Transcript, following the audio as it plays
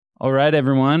All right,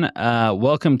 everyone.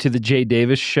 Welcome to the Jay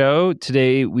Davis Show.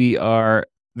 Today, we are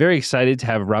very excited to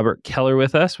have Robert Keller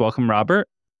with us. Welcome, Robert.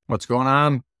 What's going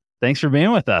on? Thanks for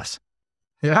being with us.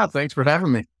 Yeah, thanks for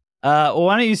having me.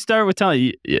 Why don't you start with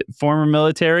telling you, former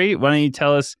military, why don't you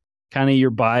tell us kind of your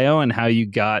bio and how you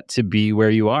got to be where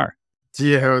you are?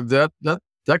 Yeah,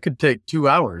 that could take 2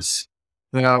 hours.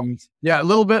 A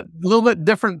little bit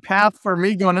different path for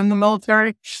me going in the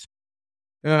military.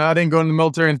 I didn't go in the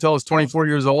military until I was 24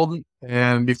 years old.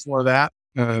 And before that,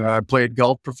 I played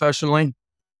golf professionally.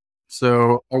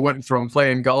 So I went from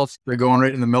playing golf to going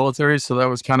right in the military. So that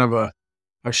was kind of a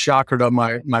shocker to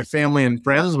my family and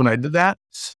friends when I did that.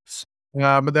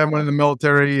 But then went in the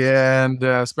military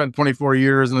and spent 24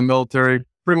 years in the military.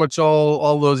 Pretty much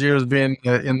all those years being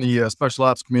in the special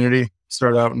ops community.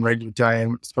 Started out in Ranger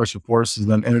Battalion, Special Forces,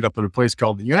 then ended up at a place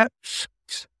called the Unit.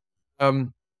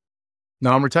 Now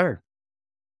I'm retired.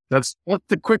 That's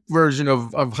the quick version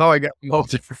of how I got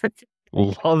involved.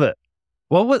 Love it.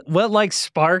 What like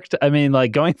sparked? I mean,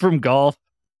 like going from golf.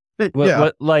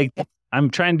 What like? I'm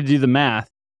trying to do the math.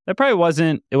 That probably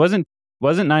wasn't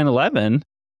 9/11. It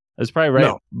was probably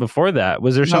before that.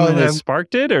 Was there something that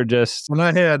sparked it, or just? When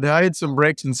I had some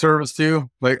breaks in service too.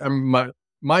 Like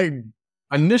my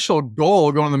initial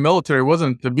goal going in the military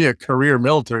wasn't to be a career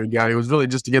military guy. It was really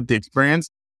just to get the experience.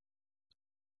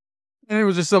 And it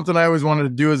was just something I always wanted to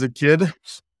do as a kid.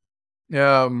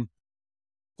 So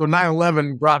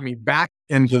 9/11 brought me back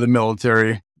into the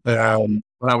military when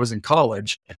I was in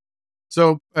college.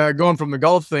 So going from the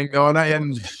golf thing, though,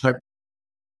 and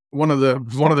one of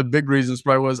the big reasons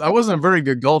probably was I wasn't a very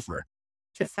good golfer.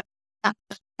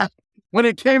 When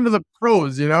it came to the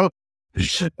pros,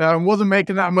 wasn't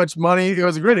making that much money. It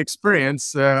was a great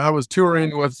experience. I was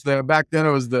touring with back then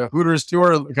it was the Hooters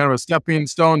Tour, kind of a stepping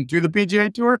stone to the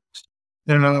PGA Tour.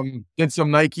 And did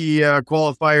some Nike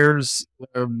qualifiers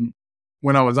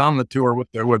when I was on the tour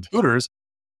with Hooters.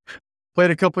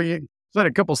 Played a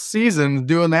couple seasons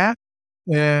doing that,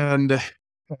 and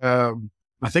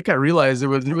I think I realized it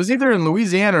was either in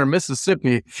Louisiana or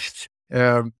Mississippi.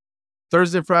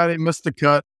 Thursday, Friday, missed the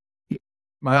cut.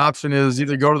 My option is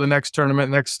either go to the next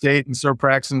tournament, next state, and start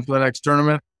practicing for the next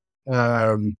tournament,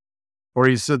 or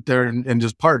you sit there and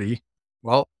just party.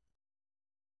 Well.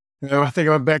 I think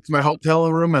I went back to my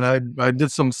hotel room and I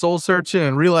did some soul searching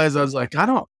and realized I was like,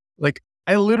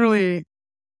 I literally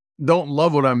don't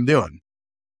love what I'm doing.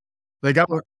 Like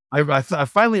I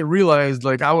finally realized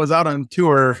like I was out on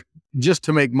tour just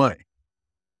to make money.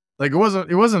 Like it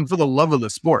wasn't for the love of the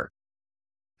sport.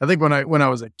 I think when I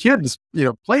was a kid,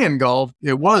 playing golf,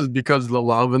 it was because of the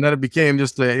love, and then it became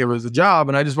it was a job,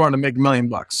 and I just wanted to make $1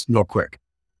 million real quick.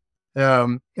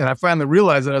 And I finally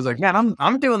realized that I was like, man,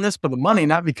 I'm doing this for the money,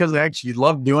 not because I actually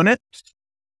love doing it.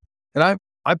 And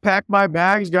I packed my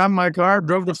bags, got in my car,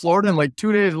 drove to Florida, and like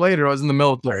 2 days later, I was in the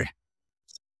military.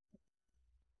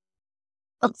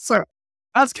 So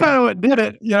that's kind of what did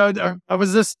it. I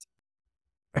was just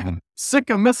sick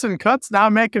of missing cuts. Now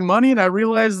I'm making money, and I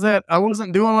realized that I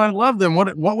wasn't doing what I loved. And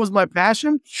what was my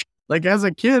passion? Like as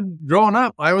a kid growing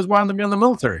up, I always wanted to be in the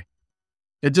military.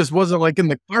 It just wasn't like in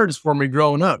the cards for me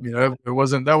growing up. That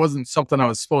wasn't something I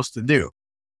was supposed to do.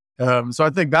 So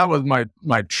I think that was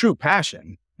my true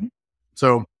passion.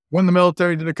 So went in the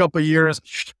military, did a couple of years.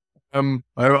 I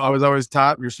was always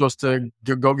taught you're supposed to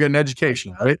go get an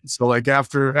education, right? So like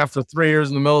after 3 years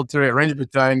in the military at Ranger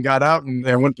Battalion, got out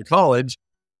and went to college,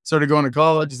 started going to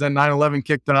college. Then 9/11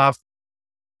 kicked off.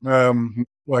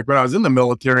 Like when I was in the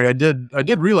military, I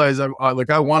did realize I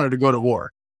wanted to go to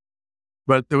war.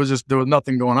 But there was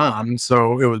nothing going on.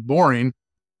 So it was boring.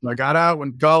 I got out,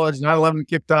 went to college, 9/11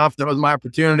 kicked off. That was my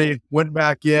opportunity. Went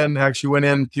back in, actually went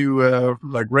into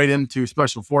right into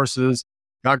Special Forces,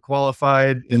 got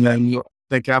qualified. And then I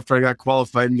think after I got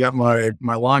qualified and got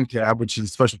my lawn tab, which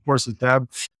is Special Forces tab,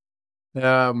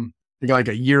 I think like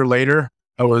a year later,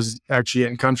 I was actually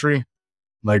in country,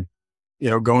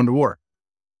 going to war.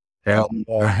 And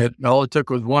all it took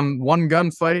was one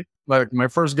gunfight. Like my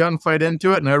first gunfight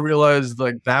into it, and I realized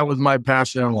like that was my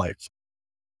passion in life.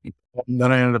 And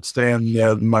then I ended up staying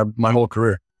my whole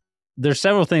career. There's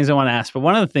several things I want to ask, but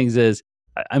one of the things is,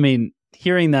 I mean,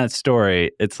 hearing that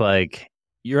story, it's like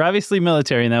you're obviously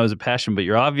military and that was a passion, but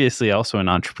you're obviously also an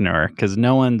entrepreneur because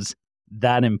no one's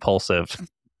that impulsive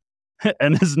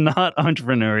and is not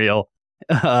entrepreneurial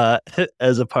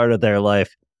as a part of their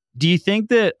life. Do you think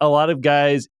that a lot of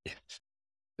guys,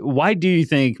 why do you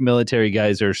think military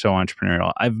guys are so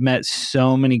entrepreneurial? I've met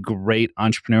so many great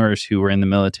entrepreneurs who were in the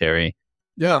military.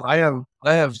 Yeah, I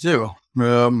have too.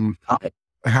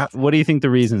 What do you think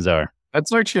the reasons are?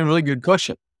 That's actually a really good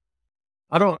question.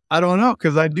 I don't know,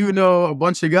 because I do know a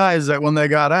bunch of guys that when they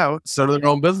got out started their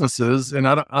own businesses, and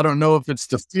I don't know if it's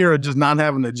the fear of just not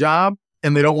having a job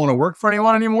and they don't want to work for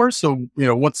anyone anymore. So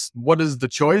what is the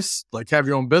choice? Like, have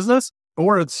your own business,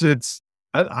 or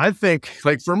I think,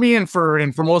 like, for me and for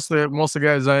most of the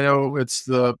guys I know, it's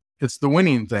the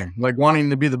winning thing, like wanting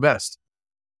to be the best.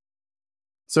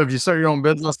 So if you start your own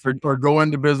business or go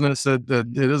into business, it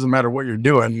doesn't matter what you're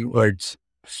doing. Like,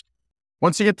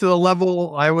 once you get to the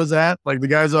level I was at, like the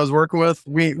guys I was working with,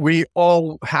 we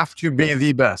all have to be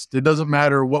the best. It doesn't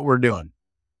matter what we're doing.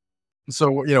 So,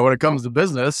 when it comes to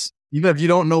business, even if you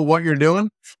don't know what you're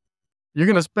doing, you're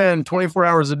going to spend 24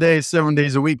 hours a day, 7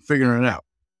 days a week figuring it out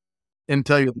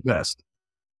until you're the best.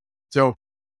 So,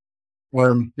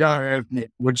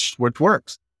 which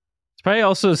works. It's probably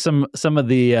also some of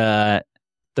the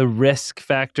risk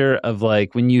factor of,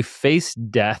 like, when you face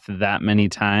death that many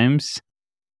times,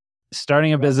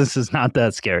 starting a business is not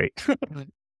that scary.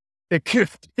 It could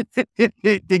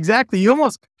exactly. You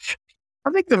almost.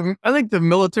 I think the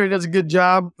military does a good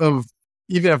job of,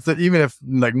 even if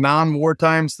like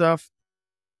non-wartime stuff,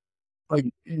 like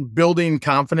building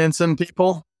confidence in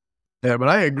people. Yeah, but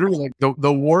I agree. Like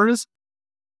the wars,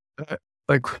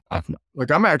 like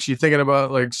I'm actually thinking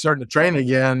about like starting to train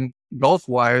again, golf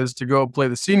wise, to go play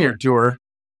the senior tour.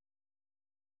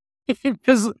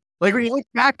 Because, like, when you look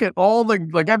back at all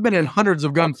I've been in hundreds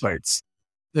of gunfights,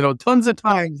 tons of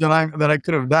times that I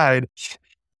could have died.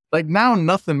 Like, now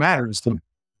nothing matters to me.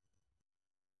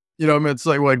 I mean, it's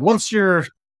like once you're,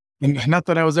 not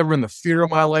that I was ever in the fear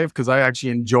of my life, because I actually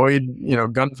enjoyed,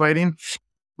 gunfighting,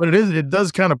 but it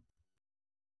does kind of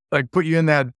like put you in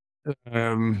that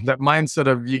mindset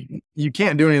of you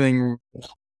can't do anything.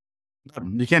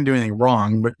 You can't do anything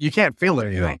wrong, but you can't fail at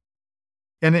anything.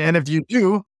 And if you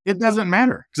do, it doesn't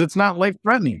matter, because it's not life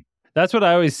threatening. That's what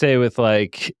I always say with,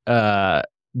 like, the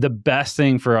best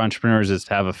thing for entrepreneurs is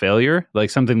to have a failure, like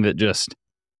something that just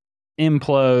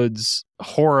implodes,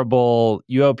 horrible,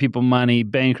 you owe people money,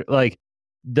 bank, like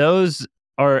those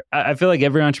are, I feel like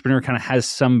every entrepreneur kind of has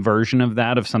some version of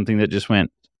that, of something that just went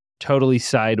totally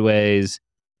sideways.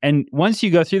 And once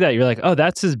you go through that, you're like, oh,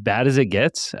 that's as bad as it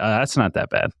gets. That's not that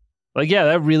bad. Like, yeah,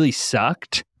 that really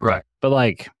sucked. Right. But,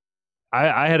 like,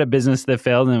 I had a business that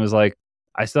failed, and it was like,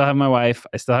 I still have my wife,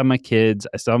 I still have my kids,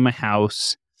 I still have my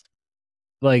house.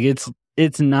 Like,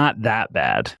 it's not that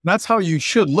bad. That's how you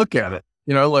should look at it.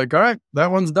 Like, all right, that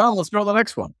one's done. Let's go to the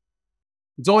next one.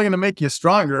 It's only going to make you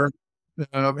stronger.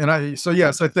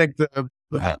 Yes, I think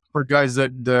that for guys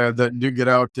that do get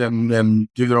out and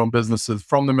do their own businesses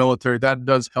from the military, that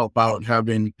does help out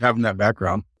having that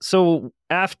background. So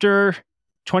after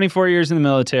 24 years in the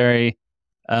military,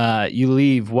 you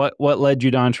leave. What led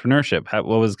you to entrepreneurship?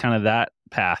 What was kind of that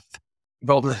path?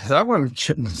 Well, that one,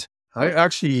 I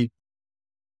actually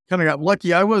kind of got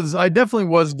lucky. I definitely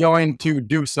was going to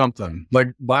do something like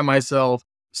by myself,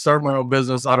 start my own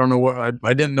business. I don't know what,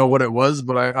 I didn't know what it was,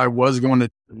 but I was going to,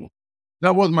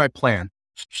 that was my plan.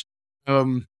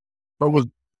 But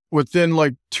within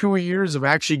like 2 years of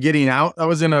actually getting out, I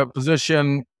was in a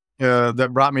position that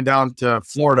brought me down to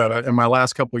Florida. In my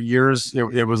last couple of years,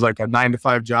 it was like a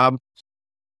 9-to-5 job.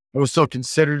 I was still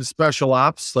considered special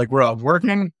ops, like where I was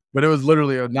working, but it was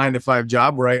literally a 9-to-5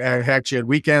 job where I actually had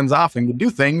weekends off and could do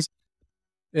things.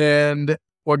 And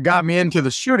what got me into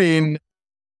the shooting,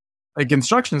 like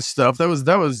instruction stuff, that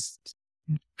was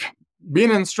being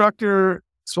an instructor,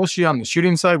 especially on the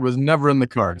shooting side, was never in the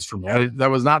cards for me. That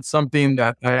was not something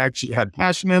that I actually had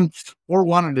passion in or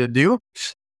wanted to do.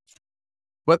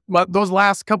 But those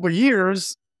last couple of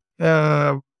years,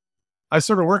 I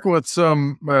started working with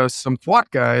some SWAT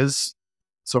guys,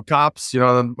 so cops,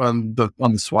 on the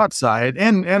SWAT side,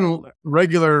 and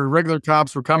regular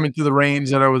cops were coming to the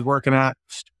range that I was working at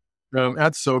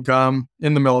SOCOM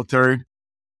in the military,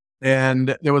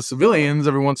 and there was civilians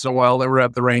every once in a while that were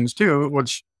at the range too.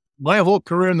 Which my whole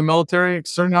career in the military,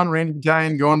 starting on Ranger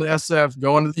Battalion, going to SF,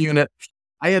 going to the unit,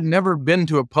 I had never been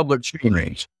to a public shooting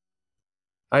range.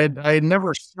 I had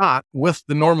never shot with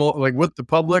the normal, like with the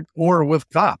public or with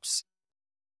cops.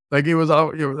 Like it wasn't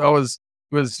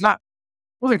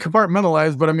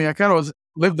compartmentalized, but I mean, I kind of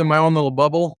lived in my own little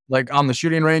bubble, like on the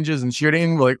shooting ranges and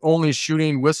shooting, like only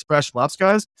shooting with special ops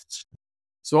guys.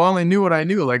 So I only knew what I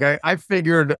knew. Like I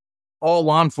figured all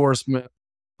law enforcement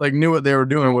like knew what they were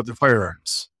doing with the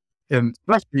firearms, and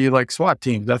especially like SWAT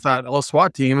teams. I thought all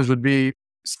SWAT teams would be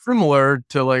similar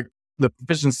to like the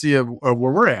proficiency of where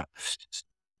we're at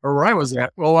or where I was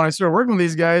at. Well, when I started working with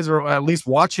these guys, or at least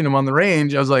watching them on the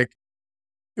range, I was like,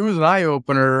 it was an eye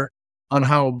opener on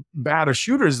how bad of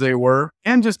shooters they were,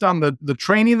 and just on the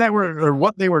training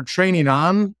what they were training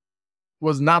on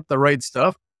was not the right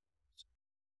stuff.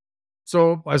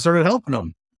 So I started helping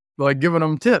them, like giving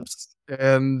them tips,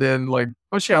 and then like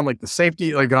especially on like the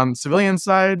safety, like on the civilian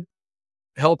side,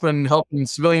 helping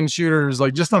civilian shooters,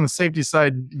 like just on the safety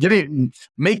side,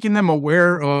 making them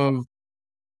aware of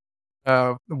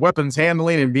weapons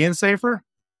handling and being safer.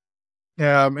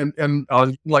 And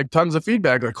like tons of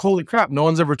feedback, like holy crap, no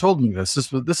one's ever told me this.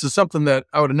 This is something that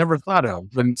I would have never thought of.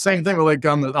 And same thing with like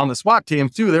on the SWAT team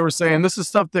too. They were saying this is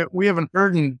stuff that we haven't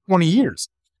heard in 20 years.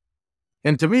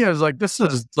 And to me, I was like, this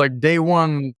is like day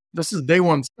one. This is day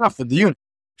one stuff with the unit.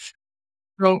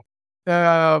 So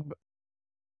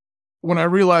when I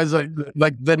realized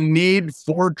like the need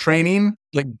for training,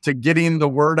 like to getting the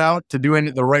word out, to doing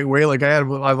it the right way. Like I have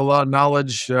a lot of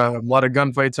knowledge, a lot of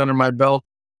gunfights under my belt,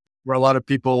 where a lot of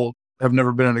people have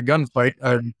never been in a gunfight.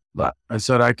 I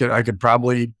said I could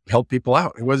probably help people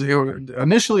out.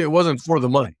 Initially it wasn't for the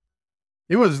money.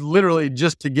 It was literally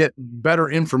just to get better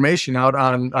information out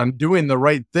on doing the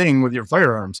right thing with your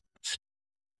firearms.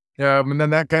 And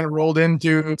then that kind of rolled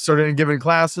into started giving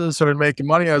classes, started making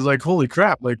money. I was like, holy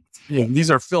crap, like,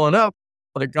 these are filling up.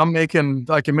 Like I can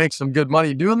make some good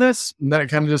money doing this. And then it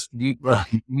kind of just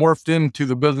morphed into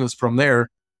the business from there.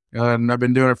 And I've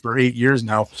been doing it for 8 years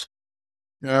now.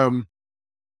 So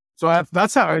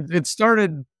that's how it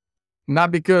started.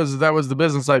 Not because that was the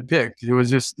business I picked. It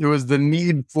was the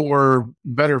need for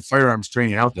better firearms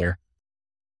training out there.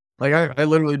 Like I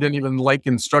literally didn't even like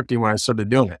instructing when I started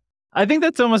doing it. I think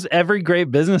that's almost every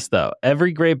great business, though.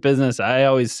 Every great business. I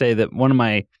always say that one of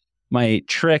my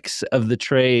tricks of the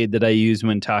trade that I use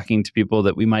when talking to people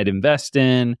that we might invest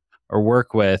in or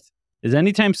work with is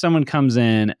anytime someone comes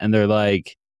in and they're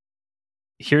like,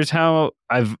 here's how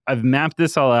I've mapped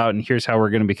this all out and here's how we're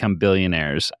going to become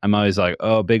billionaires. I'm always like,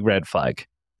 oh, big red flag.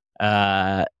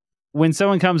 When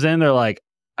someone comes in, they're like,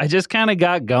 I just kind of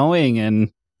got going.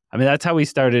 And I mean, that's how we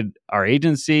started our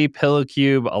agency, Pillow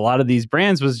Cube. A lot of these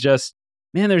brands was just,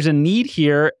 man, there's a need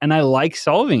here and I like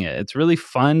solving it. It's really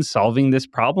fun solving this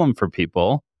problem for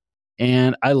people.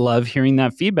 And I love hearing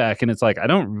that feedback. And it's like, I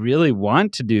don't really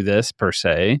want to do this per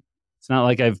se. It's not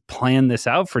like I've planned this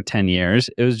out for 10 years.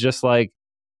 It was just like,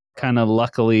 kind of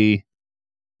luckily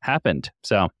happened.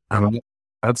 So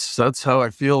that's how I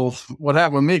feel. What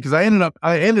happened with me? Because I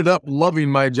ended up loving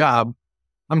my job.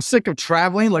 I'm sick of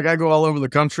traveling. Like I go all over the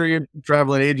country,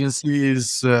 traveling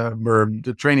agencies or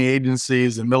the training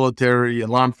agencies and military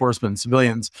and law enforcement and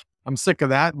civilians. I'm sick of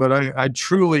that, but I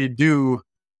truly do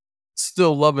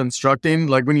still love instructing.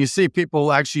 Like when you see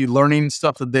people actually learning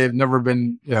stuff that they've never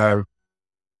been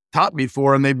taught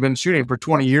before and they've been shooting for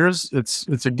 20 years, it's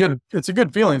a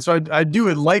good feeling. So I do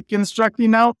like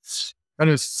instructing now. I'm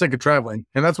just sick of traveling.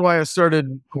 And that's why I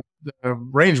started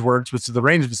RangeWorks, which is the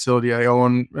range facility I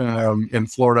own in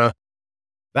Florida.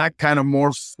 That kind of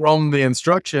morphed from the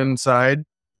instruction side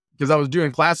because I was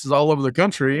doing classes all over the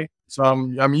country. So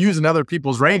I'm using other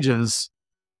people's ranges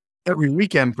every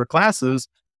weekend for classes.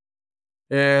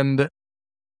 And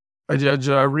I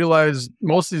realized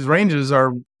most of these ranges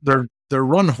they're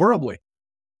run horribly.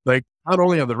 Like not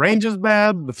only are the ranges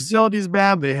bad, the facility's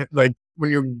bad. They like when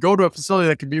you go to a facility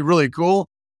that could be really cool,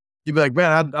 you'd be like,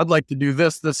 man, I'd like to do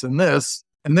this, this, and this.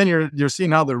 And then you're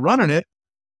seeing how they're running it.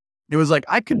 It was like,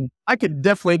 I could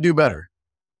definitely do better.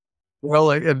 Well,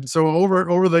 like, and so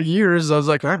over the years, I was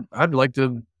like, I'd like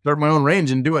to start my own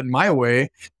range and do it my way,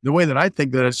 the way that I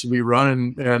think that it should be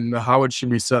run and how it should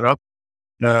be set up.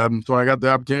 So when I got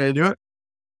the opportunity to do it,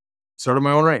 started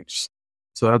my own range.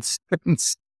 So that's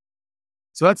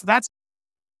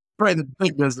probably the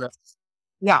big business.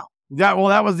 Yeah. Well,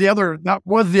 that was the other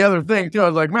thing too. I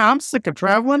was like, man, I'm sick of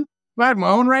traveling. If I had my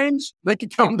own range, they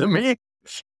could come to me.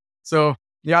 So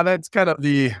yeah, that's kind of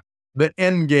the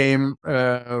end game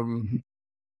to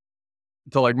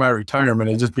like my retirement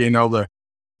is just being able to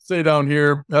stay down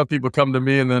here, have people come to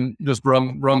me, and then just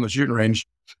run the shooting range.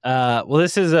 Well,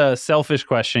 this is a selfish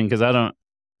question because I don't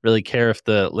really care if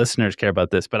the listeners care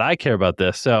about this, but I care about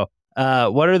this. So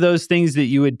what are those things that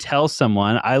you would tell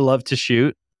someone? I love to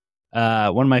shoot.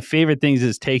 One of my favorite things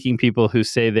is taking people who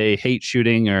say they hate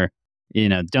shooting or,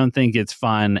 don't think it's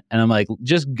fun. And I'm like,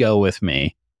 just go with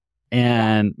me.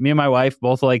 And me and my wife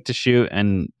both like to shoot.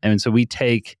 And so we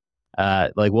take,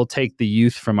 we'll take the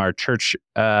youth from our church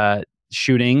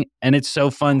shooting. And it's so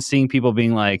fun seeing people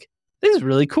being like, this is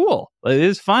really cool. Like, it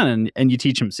is fun. And you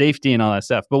teach them safety and all that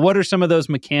stuff. But what are some of those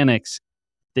mechanics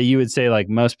that you would say like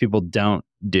most people don't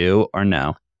do or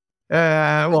know?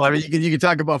 Well, I mean, you can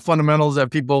talk about fundamentals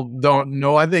that people don't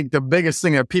know. I think the biggest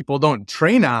thing that people don't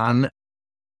train on,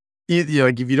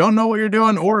 like if you don't know what you're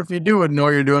doing, or if you do know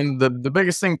what you're doing, the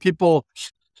biggest thing people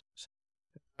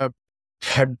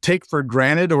take for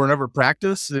granted or never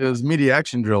practice is media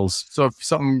action drills. So if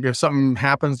something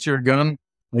happens to your gun,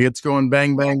 like it's going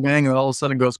bang, bang, bang, and all of a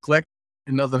sudden it goes click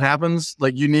and nothing happens,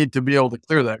 like you need to be able to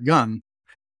clear that gun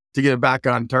to get it back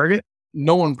on target.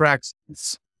 No one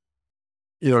practices,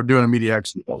 doing a media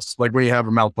action drills, like when you have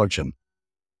a malfunction.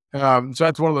 So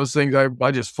that's one of those things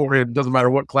I just forget. It doesn't matter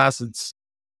what class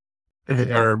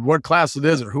or what class it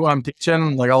is or who I'm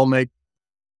teaching. Like I'll make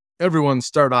everyone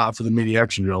start off with the media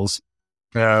action drills.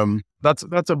 That's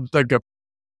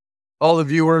all the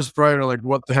viewers probably are like,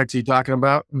 what the heck's he talking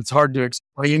about? It's hard to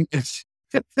explain.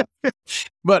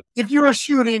 But if you're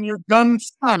shooting your gun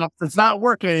up, it's not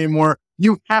working anymore.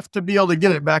 You have to be able to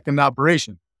get it back into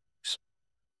operation.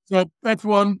 So that's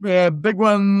one big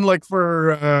one, like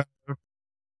for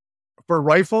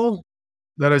rifle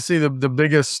that I see the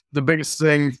biggest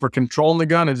thing for controlling the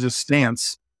gun is just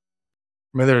stance.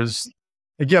 I mean,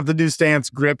 you have to do stance,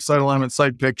 grip, sight alignment,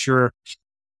 sight picture,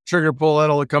 trigger pull, that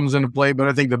all comes into play. But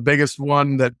I think the biggest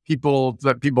one that people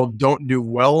don't do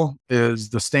well is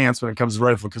the stance when it comes to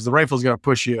rifle, because the rifle is going to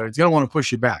push you. It's going to want to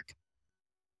push you back.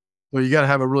 So you got to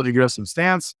have a really aggressive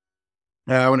stance.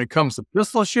 When it comes to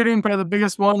pistol shooting, probably the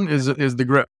biggest one is the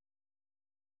grip.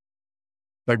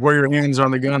 Like where your hands are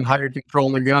on the gun, how you're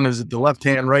controlling the gun. Is it the left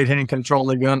hand, right hand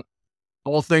controlling the gun?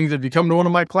 All things, if you come to one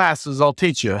of my classes, I'll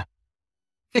teach you.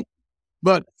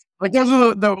 But like those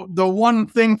are the one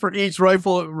thing for each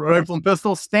rifle and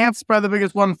pistol. Stance is probably the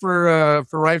biggest one for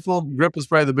rifle. Grip is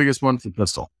probably the biggest one for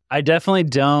pistol. I definitely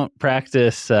don't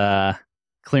practice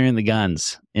clearing the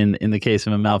guns in the case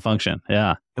of a malfunction.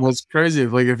 Yeah. And what's crazy,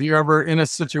 like if you're ever in a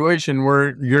situation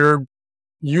where you're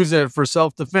using it for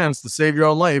self-defense to save your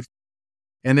own life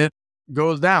and it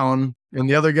goes down and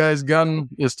the other guy's gun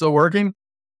is still working,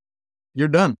 you're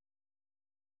done.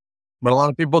 But a lot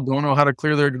of people don't know how to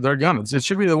clear their gun. It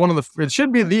should be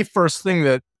the first thing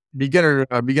that beginner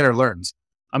learns.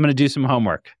 I'm going to do some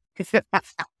homework.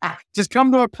 Just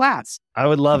come to a class. I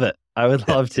would love it. I would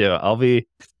love to.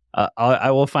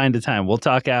 I will find a time. We'll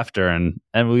talk after and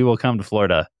we will come to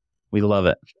Florida. We love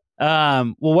it.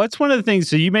 Well, what's one of the things,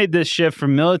 so you made this shift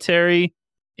from military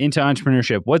into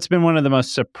entrepreneurship. What's been one of the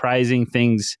most surprising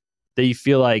things that you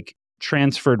feel like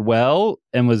transferred well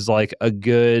and was like a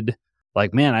good,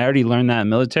 like, man, I already learned that in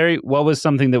military? What was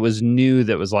something that was new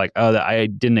that was like, oh, that I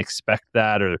didn't expect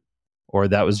that, or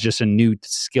that was just a new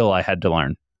skill I had to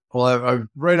learn? Well, I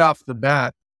right off the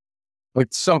bat, like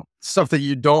some stuff that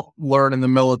you don't learn in the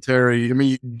military. I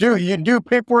mean, you do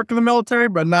paperwork in the military,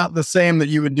 but not the same that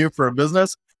you would do for a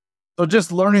business. So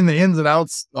just learning the ins and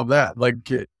outs of that,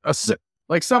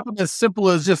 like something as simple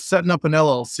as just setting up an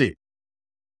LLC.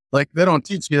 Like they don't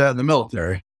teach you that in the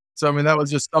military. So, I mean, that was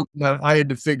just something that I had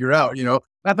to figure out,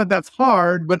 not that that's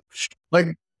hard, but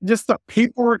like just the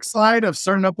paperwork side of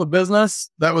starting up a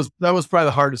business, that was probably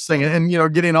the hardest thing. And,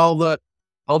 getting all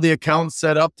the accounts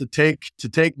set up to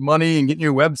take money and getting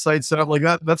your website set up like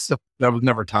that, that's stuff that was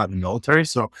never taught in the military.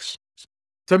 So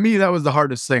to me, that was the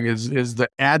hardest thing is the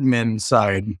admin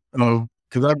side,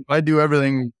 because I do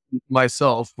everything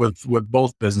myself with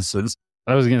both businesses.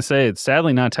 I was going to say, it's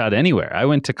sadly not taught anywhere. I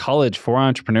went to college for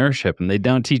entrepreneurship and they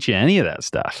don't teach you any of that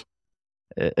stuff.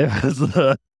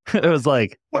 It was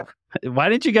like, why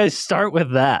didn't you guys start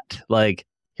with that? Like,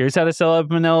 here's how to sell up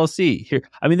an LLC.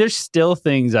 There's still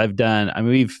things I've done. I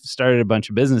mean, we've started a bunch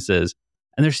of businesses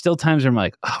and there's still times where I'm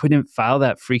like, oh, we didn't file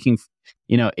that freaking,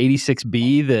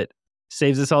 86B that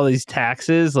saves us all these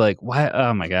taxes. Like, why?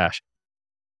 Oh my gosh.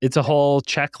 It's a whole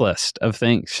checklist of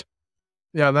things.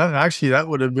 Yeah, that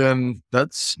would have been,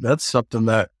 that's something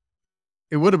that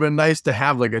it would have been nice to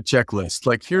have, like a checklist.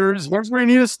 Like here's where you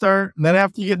need to start. And then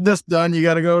after you get this done, you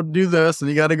got to go do this and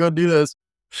you got to go do this.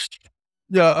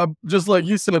 Yeah. Just like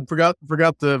you said, forgot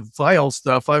the file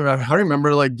stuff. I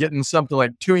remember like getting something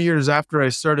like 2 years after I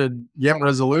started Gamut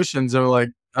Resolutions. And like,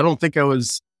 I don't think I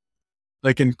was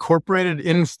like incorporated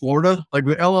in Florida. Like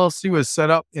the LLC was set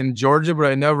up in Georgia, but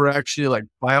I never actually like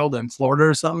filed in Florida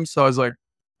or something. So I was like,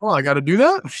 oh, I got to do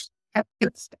that?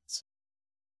 It's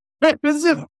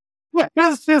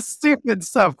just stupid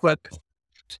stuff. But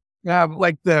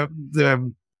like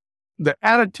the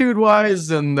attitude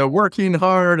wise and the working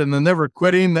hard and the never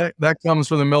quitting, that comes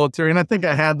from the military. And I think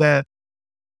I had that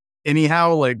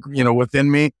anyhow, like, within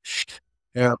me.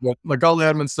 Yeah. But like all the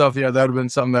admin stuff, yeah, that would have been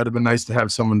something that would have been nice to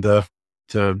have someone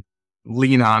to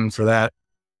lean on for that.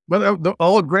 But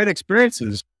all great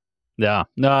experiences. Yeah.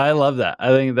 No, I love that. I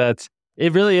think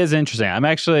it really is interesting.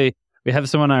 We have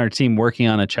someone on our team working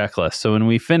on a checklist. So when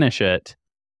we finish it,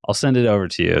 I'll send it over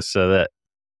to you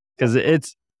because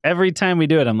it's every time we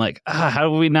do it, I'm like, how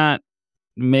have we not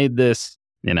made this,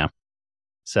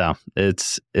 So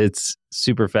it's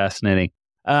super fascinating.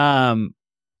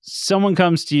 Someone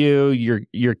comes to you,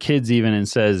 your kids even, and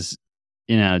says,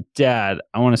 Dad,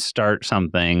 I want to start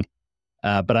something,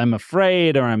 but I'm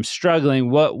afraid or I'm struggling.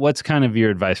 What's kind of your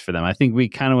advice for them? I think we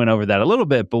kind of went over that a little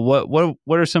bit, but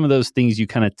what are some of those things you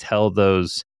kind of tell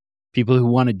those people who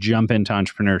want to jump into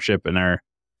entrepreneurship and are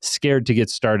scared to get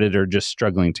started or just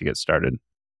struggling to get started?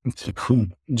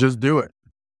 Just do it.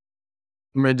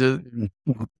 I mean, just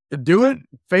do it.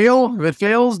 Fail. If it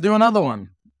fails, do another one.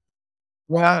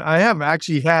 Well, I have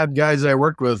actually had guys I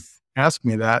worked with ask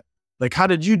me that, like, how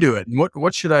did you do it? And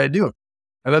what should I do?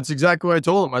 And that's exactly what I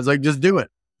told them. I was like, just do it.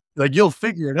 Like, you'll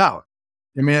figure it out.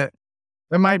 I mean,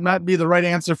 that might not be the right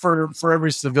answer for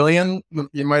every civilian.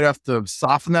 You might have to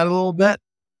soften that a little bit.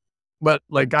 But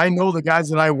like, I know the guys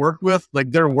that I work with,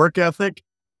 like their work ethic,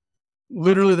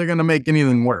 literally they're going to make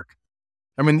anything work.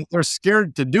 I mean, they're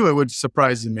scared to do it, which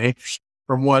surprises me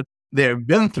from what they've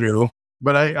been through.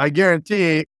 But I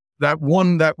guarantee that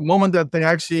moment that they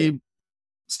actually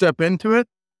step into it,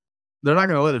 they're not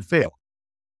going to let it fail.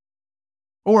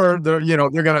 Or they're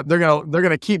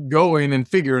gonna keep going and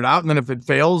figure it out. And then if it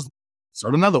fails,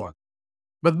 start another one.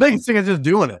 But the biggest thing is just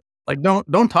doing it. Like,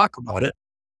 don't talk about it.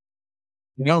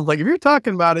 Like if you're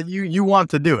talking about it, you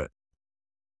want to do it.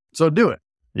 So do it.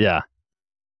 Yeah.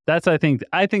 I think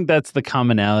that's the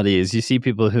commonality is you see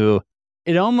people who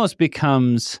it almost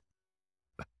becomes,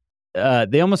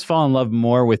 they almost fall in love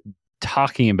more with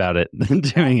talking about it than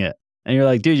doing it. And you're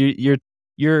like, dude,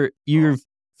 you're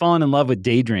falling in love with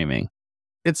daydreaming.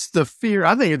 It's the fear.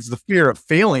 I think it's the fear of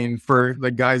failing for the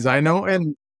guys I know.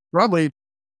 And probably,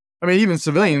 I mean, even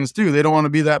civilians too. They don't want to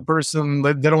be that person.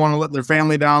 They don't want to let their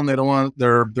family down. They don't want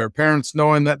their parents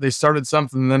knowing that they started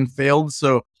something and then failed.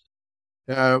 So,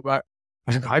 I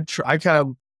kind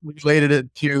of related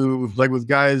it to like with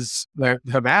guys that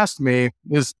have asked me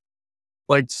is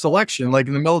like selection, like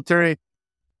in the military.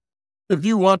 If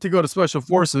you want to go to special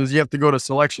forces, you have to go to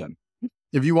selection.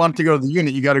 If you want to go to the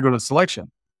unit, you got to go to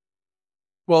selection.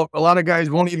 Well, a lot of guys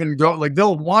won't even go, like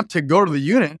they'll want to go to the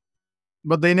unit,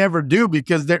 but they never do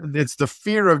because it's the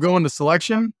fear of going to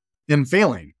selection and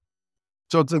failing.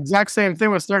 So it's the exact same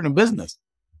thing with starting a business.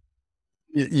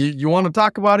 You want to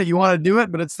talk about it, you want to do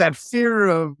it, but it's that fear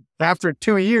of after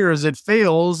 2 years, it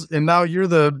fails. And now you're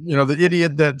the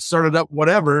idiot that started up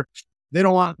whatever. They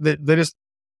don't want they don't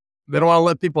want to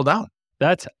let people down.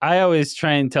 I always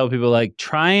try and tell people like,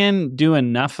 try and do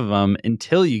enough of them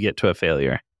until you get to a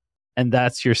failure. And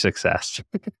that's your success.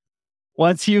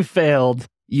 Once you've failed,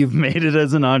 you've made it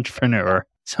as an entrepreneur.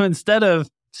 So instead of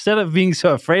being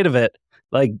so afraid of it,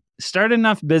 like start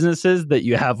enough businesses that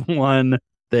you have one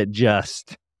that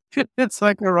just... It's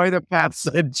like a rite of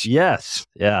passage. Yes.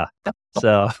 Yeah.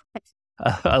 So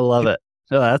I love it.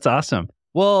 Oh, that's awesome.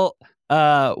 Well,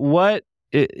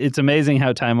 it's amazing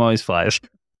how time always flies.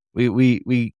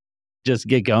 We just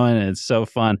get going and it's so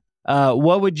fun.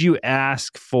 What would you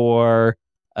ask for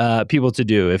people to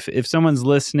do if someone's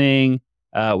listening?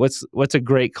 What's a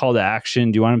great call to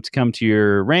action? Do you want them to come to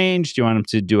your range? Do you want them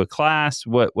to do a class?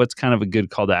 What's kind of a good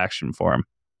call to action for them?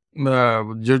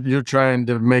 You're trying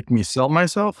to make me sell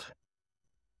myself?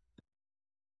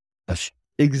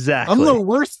 Exactly. I'm the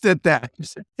worst at that.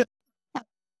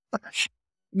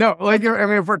 No, like, I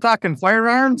mean, if we're talking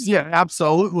firearms, yeah,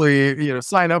 absolutely.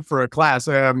 Sign up for a class.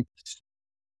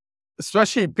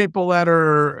 Especially people that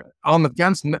are on the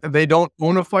fence, they don't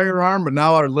own a firearm, but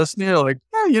now are listening. They're like,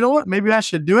 yeah, you know what? Maybe I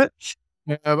should do it.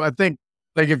 I think,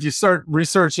 like, if you start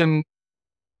researching,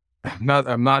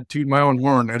 I'm not tooting my own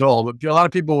horn at all, but a lot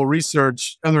of people will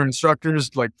research other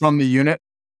instructors, like from the unit,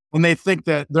 when they think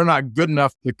that they're not good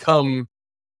enough to come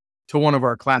to one of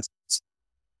our classes.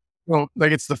 Well,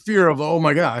 like it's the fear of, oh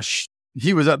my gosh,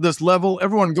 he was at this level.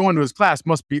 Everyone going to his class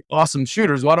must be awesome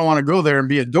shooters. Well, I don't want to go there and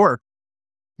be a dork,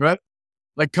 right?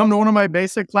 Like come to one of my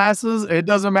basic classes. It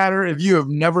doesn't matter if you have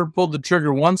never pulled the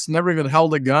trigger once, never even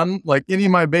held a gun. Like any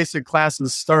of my basic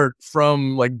classes start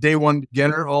from like day one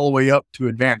beginner all the way up to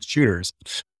advanced shooters.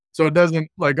 So it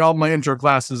doesn't, like all my intro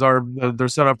classes they're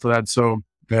set up for that. So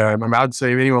I'd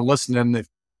say anyone listening,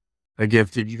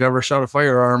 if you've ever shot a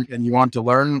firearm and you want to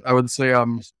learn, I would say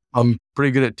I'm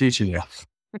pretty good at teaching you.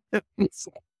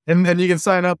 And then you can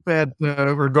sign up at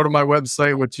or go to my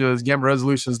website, which is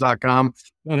GamutResolutions.com.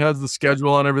 It has the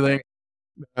schedule and everything.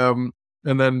 And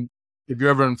then if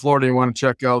you're ever in Florida, you want to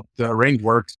check out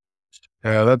RangeWorks.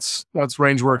 That's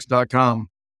rangeworks.com.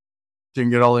 You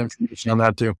can get all the information on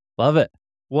that too. Love it.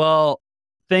 Well,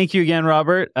 thank you again,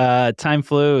 Robert. Time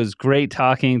flew. It was great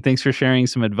talking. Thanks for sharing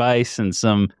some advice and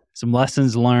some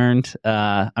lessons learned.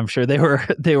 I'm sure they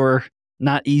were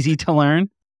not easy to learn.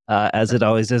 As it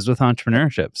always is with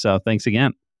entrepreneurship. So thanks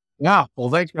again. Yeah. Well,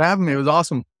 thanks for having me. It was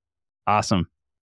awesome. Awesome.